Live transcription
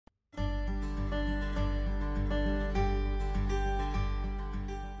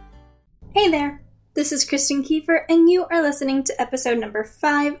Hey there, this is Kristen Kiefer, and you are listening to episode number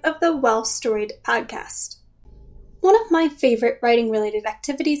 5 of the Well Storied podcast. One of my favorite writing-related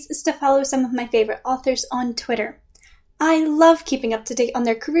activities is to follow some of my favorite authors on Twitter. I love keeping up to date on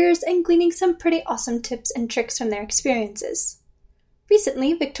their careers and gleaning some pretty awesome tips and tricks from their experiences.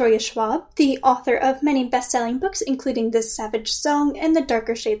 Recently, Victoria Schwab, the author of many best-selling books including The Savage Song and the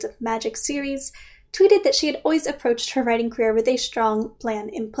Darker Shades of Magic series, tweeted that she had always approached her writing career with a strong plan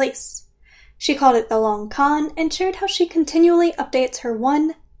in place. She called it the long con and shared how she continually updates her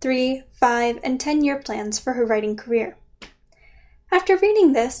 1, 3, 5, and 10-year plans for her writing career. After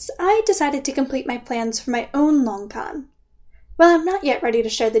reading this, I decided to complete my plans for my own long con. While I'm not yet ready to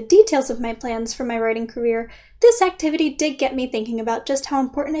share the details of my plans for my writing career, this activity did get me thinking about just how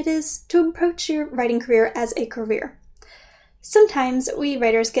important it is to approach your writing career as a career. Sometimes we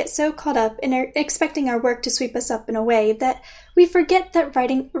writers get so caught up in expecting our work to sweep us up in a way that we forget that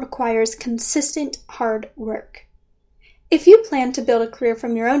writing requires consistent, hard work. If you plan to build a career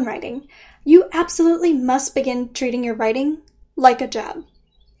from your own writing, you absolutely must begin treating your writing like a job.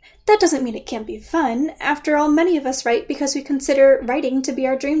 That doesn't mean it can't be fun. After all, many of us write because we consider writing to be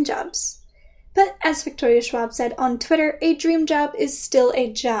our dream jobs. But as Victoria Schwab said on Twitter, a dream job is still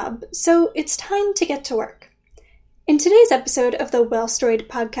a job, so it's time to get to work. In today's episode of the Well Storied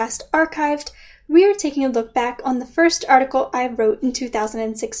podcast Archived, we are taking a look back on the first article I wrote in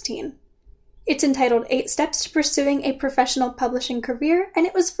 2016. It's entitled 8 Steps to Pursuing a Professional Publishing Career, and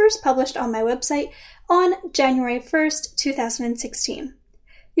it was first published on my website on January 1st, 2016.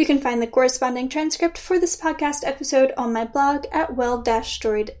 You can find the corresponding transcript for this podcast episode on my blog at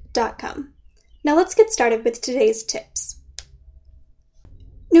well-storied.com. Now let's get started with today's tips.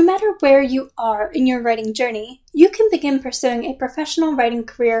 No matter where you are in your writing journey, you can begin pursuing a professional writing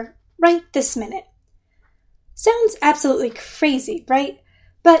career right this minute. Sounds absolutely crazy, right?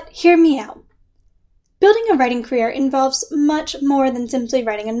 But hear me out. Building a writing career involves much more than simply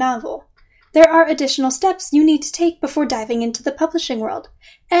writing a novel. There are additional steps you need to take before diving into the publishing world,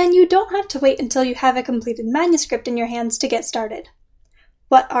 and you don't have to wait until you have a completed manuscript in your hands to get started.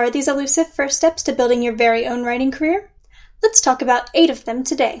 What are these elusive first steps to building your very own writing career? Let's talk about 8 of them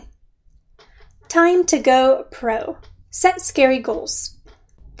today. Time to go pro. Set scary goals.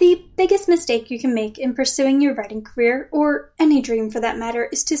 The biggest mistake you can make in pursuing your writing career, or any dream for that matter,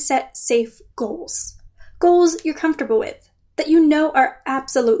 is to set safe goals. Goals you're comfortable with, that you know are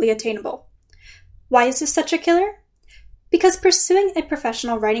absolutely attainable. Why is this such a killer? Because pursuing a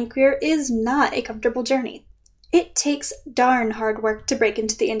professional writing career is not a comfortable journey. It takes darn hard work to break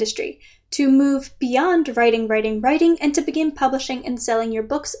into the industry, to move beyond writing, and to begin publishing and selling your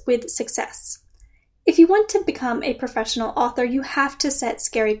books with success. If you want to become a professional author, you have to set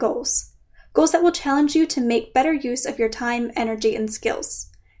scary goals. Goals that will challenge you to make better use of your time, energy, and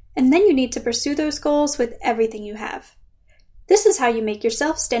skills. And then you need to pursue those goals with everything you have. This is how you make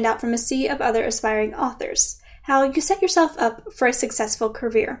yourself stand out from a sea of other aspiring authors, how you set yourself up for a successful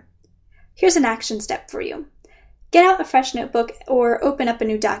career. Here's an action step for you. Get out a fresh notebook or open up a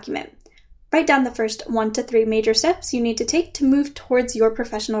new document. Write down the first 1 to 3 major steps you need to take to move towards your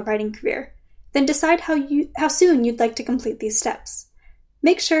professional writing career. Then decide how soon you'd like to complete these steps.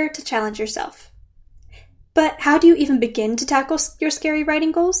 Make sure to challenge yourself. But how do you even begin to tackle your scary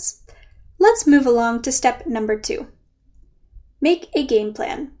writing goals? Let's move along to step number 2. Make a game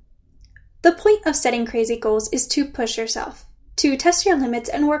plan. The point of setting crazy goals is to push yourself, to test your limits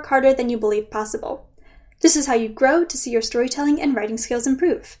and work harder than you believe possible. This is how you grow to see your storytelling and writing skills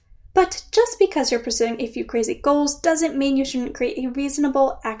improve. But just because you're pursuing a few crazy goals doesn't mean you shouldn't create a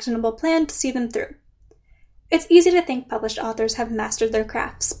reasonable, actionable plan to see them through. It's easy to think published authors have mastered their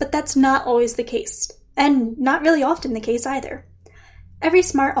crafts, but that's not always the case, and not really often the case either. Every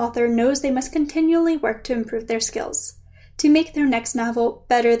smart author knows they must continually work to improve their skills, to make their next novel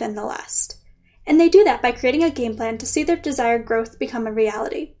better than the last. And they do that by creating a game plan to see their desired growth become a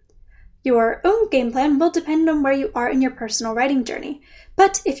reality. Your own game plan will depend on where you are in your personal writing journey,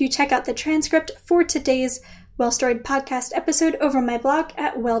 but if you check out the transcript for today's Well Storied podcast episode over my blog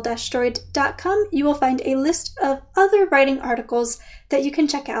at well-storied.com, you will find a list of other writing articles that you can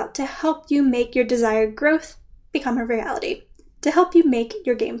check out to help you make your desired growth become a reality, to help you make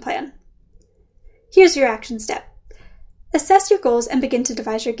your game plan. Here's your action step. Assess your goals and begin to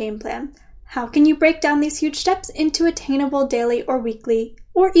devise your game plan. How can you break down these huge steps into attainable daily or weekly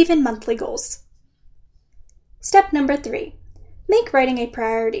or even monthly goals? Step number 3. Make writing a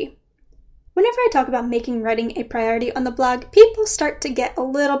priority. Whenever I talk about making writing a priority on the blog, people start to get a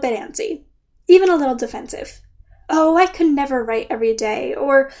little bit antsy, even a little defensive. Oh, I could never write every day,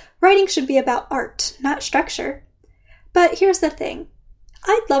 or writing should be about art, not structure. But here's the thing.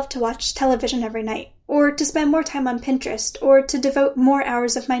 I'd love to watch television every night, or to spend more time on Pinterest, or to devote more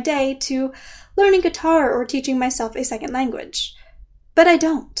hours of my day to learning guitar or teaching myself a second language. But I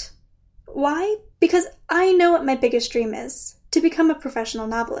don't. Why? Because I know what my biggest dream is, to become a professional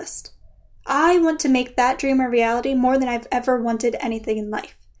novelist. I want to make that dream a reality more than I've ever wanted anything in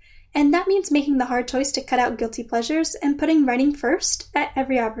life. And that means making the hard choice to cut out guilty pleasures and putting writing first at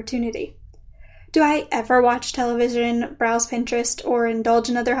every opportunity. Do I ever watch television, browse Pinterest, or indulge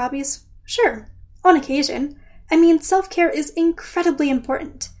in other hobbies? Sure, on occasion. I mean, self-care is incredibly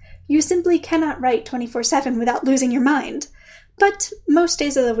important. You simply cannot write 24/7 without losing your mind. But most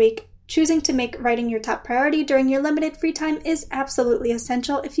days of the week, choosing to make writing your top priority during your limited free time is absolutely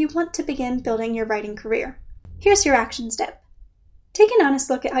essential if you want to begin building your writing career. Here's your action step. Take an honest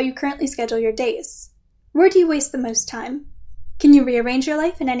look at how you currently schedule your days. Where do you waste the most time? Can you rearrange your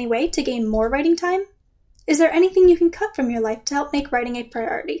life in any way to gain more writing time? Is there anything you can cut from your life to help make writing a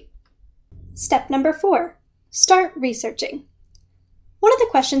priority? Step number 4. Start researching. One of the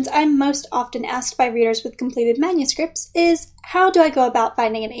questions I'm most often asked by readers with completed manuscripts is, how do I go about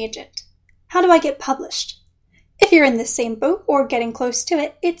finding an agent? How do I get published? If you're in the same boat or getting close to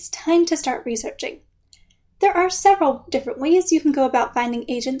it, it's time to start researching. There are several different ways you can go about finding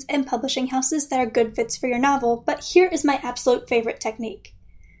agents and publishing houses that are good fits for your novel, but here is my absolute favorite technique.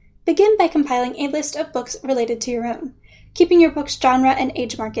 Begin by compiling a list of books related to your own, keeping your book's genre and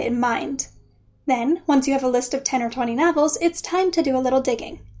age market in mind. Then, once you have a list of 10 or 20 novels, it's time to do a little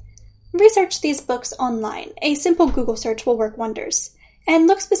digging. Research these books online. A simple Google search will work wonders. And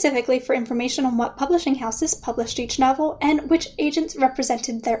look specifically for information on what publishing houses published each novel and which agents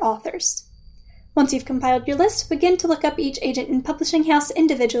represented their authors. Once you've compiled your list, begin to look up each agent and publishing house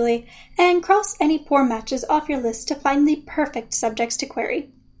individually and cross any poor matches off your list to find the perfect subjects to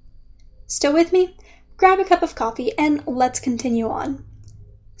query. Still with me? Grab a cup of coffee and let's continue on.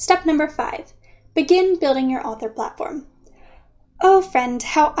 Step number 5. Begin building your author platform. Oh friend,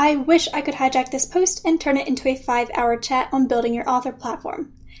 how I wish I could hijack this post and turn it into a 5-hour chat on building your author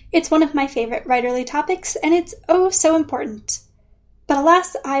platform. It's one of my favorite writerly topics and it's oh so important. But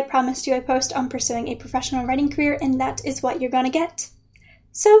alas, I promised you a post on pursuing a professional writing career, and that is what you're going to get.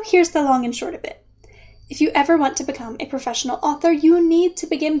 So here's the long and short of it. If you ever want to become a professional author, you need to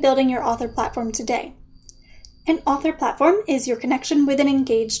begin building your author platform today. An author platform is your connection with an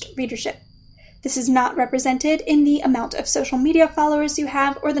engaged readership. This is not represented in the amount of social media followers you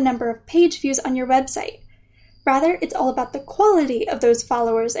have or the number of page views on your website. Rather, it's all about the quality of those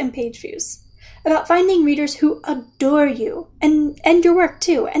followers and page views. About finding readers who adore you and your work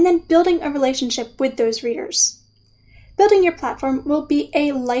too, and then building a relationship with those readers. Building your platform will be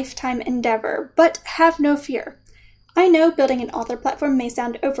a lifetime endeavor, but have no fear. I know building an author platform may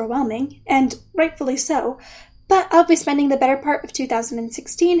sound overwhelming, and rightfully so, but I'll be spending the better part of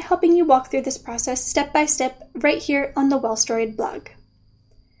 2016 helping you walk through this process step by step right here on the Well Storied blog.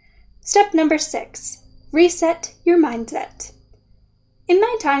 Step number 6. Reset your mindset. In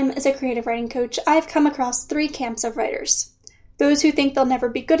my time as a creative writing coach, I've come across 3 camps of writers. Those who think they'll never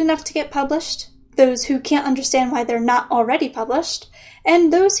be good enough to get published, those who can't understand why they're not already published,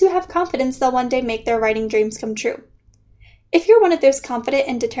 and those who have confidence they'll one day make their writing dreams come true. If you're one of those confident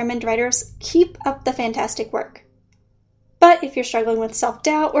and determined writers, keep up the fantastic work. But if you're struggling with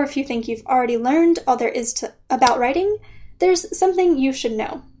self-doubt, or if you think you've already learned all there is about writing, there's something you should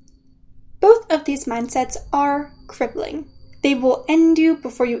know. Both of these mindsets are crippling. They will end you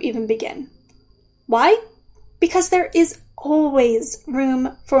before you even begin. Why? Because there is always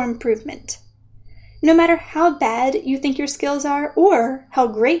room for improvement. No matter how bad you think your skills are, or how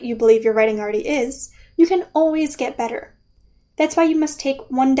great you believe your writing already is, you can always get better. That's why you must take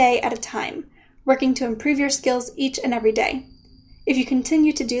one day at a time, working to improve your skills each and every day. If you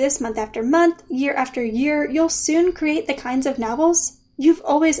continue to do this month after month, year after year, you'll soon create the kinds of novels you've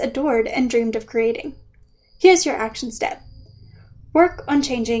always adored and dreamed of creating. Here's your action step. Work on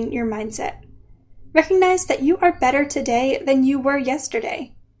changing your mindset. Recognize that you are better today than you were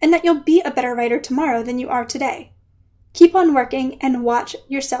yesterday, and that you'll be a better writer tomorrow than you are today. Keep on working and watch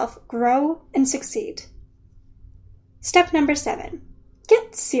yourself grow and succeed. Step number 7.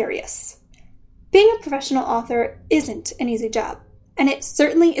 Get serious. Being a professional author isn't an easy job, and it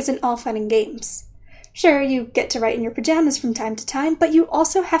certainly isn't all fun and games. Sure, you get to write in your pajamas from time to time, but you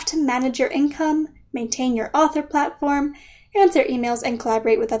also have to manage your income, maintain your author platform, answer emails and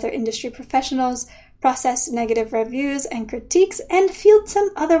collaborate with other industry professionals, process negative reviews and critiques, and field some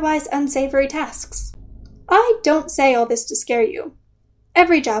otherwise unsavory tasks. I don't say all this to scare you.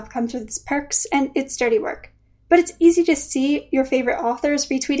 Every job comes with its perks and it's dirty work, but it's easy to see your favorite authors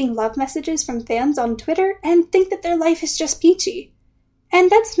retweeting love messages from fans on Twitter and think that their life is just peachy. And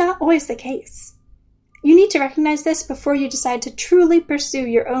that's not always the case. You need to recognize this before you decide to truly pursue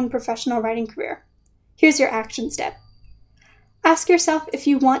your own professional writing career. Here's your action step. Ask yourself if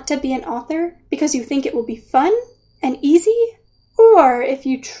you want to be an author because you think it will be fun and easy, or if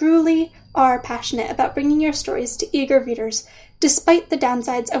you truly are passionate about bringing your stories to eager readers despite the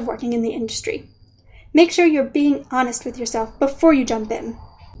downsides of working in the industry. Make sure you're being honest with yourself before you jump in.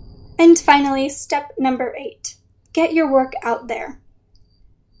 And finally, step number 8. Get your work out there.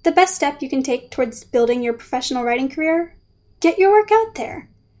 The best step you can take towards building your professional writing career? Get your work out there.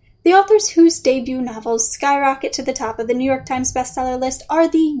 The authors whose debut novels skyrocket to the top of the New York Times bestseller list are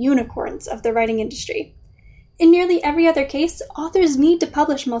the unicorns of the writing industry. In nearly every other case, authors need to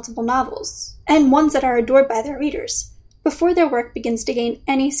publish multiple novels, and ones that are adored by their readers, before their work begins to gain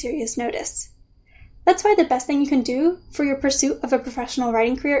any serious notice. That's why the best thing you can do for your pursuit of a professional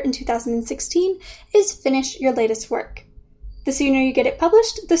writing career in 2016 is finish your latest work. The sooner you get it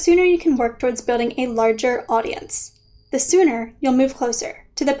published, the sooner you can work towards building a larger audience. The sooner you'll move closer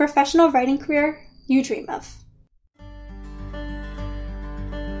to the professional writing career you dream of.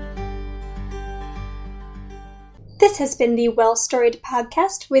 This has been the Well Storied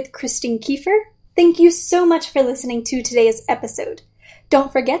Podcast with Christine Kiefer. Thank you so much for listening to today's episode.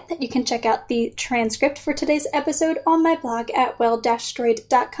 Don't forget that you can check out the transcript for today's episode on my blog at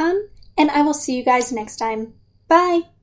well-storied.com, and I will see you guys next time. Bye!